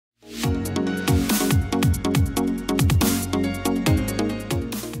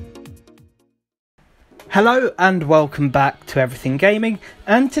Hello and welcome back to Everything Gaming,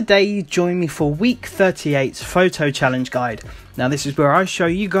 and today you join me for week 38's photo challenge guide. Now this is where I show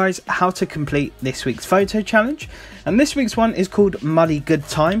you guys how to complete this week's photo challenge, and this week's one is called Muddy Good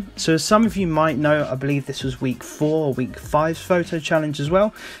Time. So as some of you might know, I believe this was week 4 or week 5's photo challenge as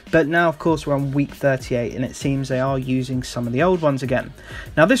well, but now of course we're on week 38 and it seems they are using some of the old ones again.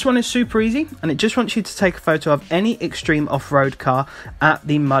 Now this one is super easy and it just wants you to take a photo of any extreme off-road car at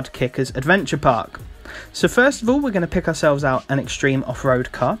the Mudkickers adventure park. So first of all, we're going to pick ourselves out an extreme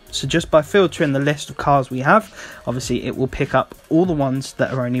off-road car. So just by filtering the list of cars we have, obviously it will pick up all the ones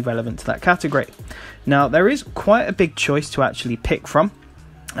that are only relevant to that category. Now there is quite a big choice to actually pick from,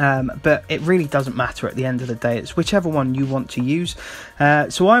 but it really doesn't matter at the end of the day. It's whichever one you want to use.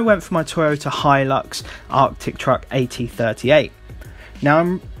 So I went for my Toyota Hilux Arctic Truck AT38. Now,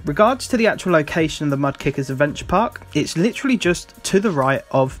 in regards to the actual location of the Mudkickers Adventure Park, it's literally just to the right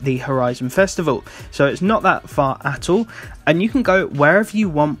of the Horizon Festival, so it's not that far at all, and you can go wherever you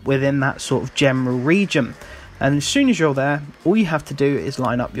want within that sort of general region. And as soon as you're there, all you have to do is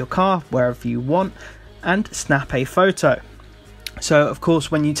line up your car wherever you want and snap a photo. So of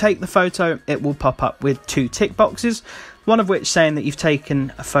course, when you take the photo, it will pop up with 2 tick boxes, one of which saying that you've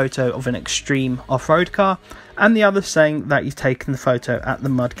taken a photo of an extreme off-road car, and the other saying that you've taken the photo at the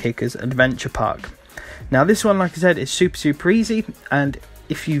Mudkickers Adventure Park. Now this one, like I said, is super easy, and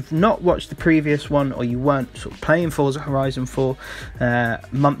if you've not watched the previous one, or you weren't sort of playing Forza Horizon 4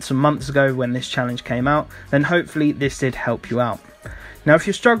 months and months ago when this challenge came out, then hopefully this did help you out. Now if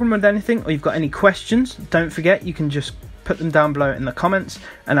you're struggling with anything or you've got any questions, don't forget you can just put them down below in the comments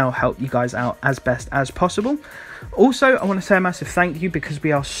and I'll help you guys out as best as possible. Also, I want to say a massive thank you because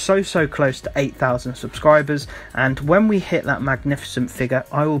we are so close to 8,000 subscribers, and when we hit that magnificent figure,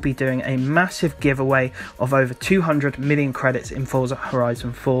 I will be doing a massive giveaway of over 200 million credits in Forza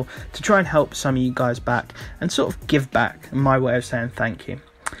Horizon 4 to try and help some of you guys back and sort of give back, my way of saying thank you.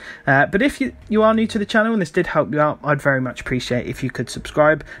 But if you are new to the channel and this did help you out, I'd very much appreciate if you could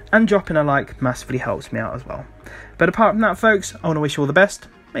subscribe, and dropping a like massively helps me out as well. But apart from that folks, I want to wish you all the best,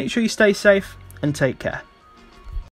 make sure you stay safe and take care.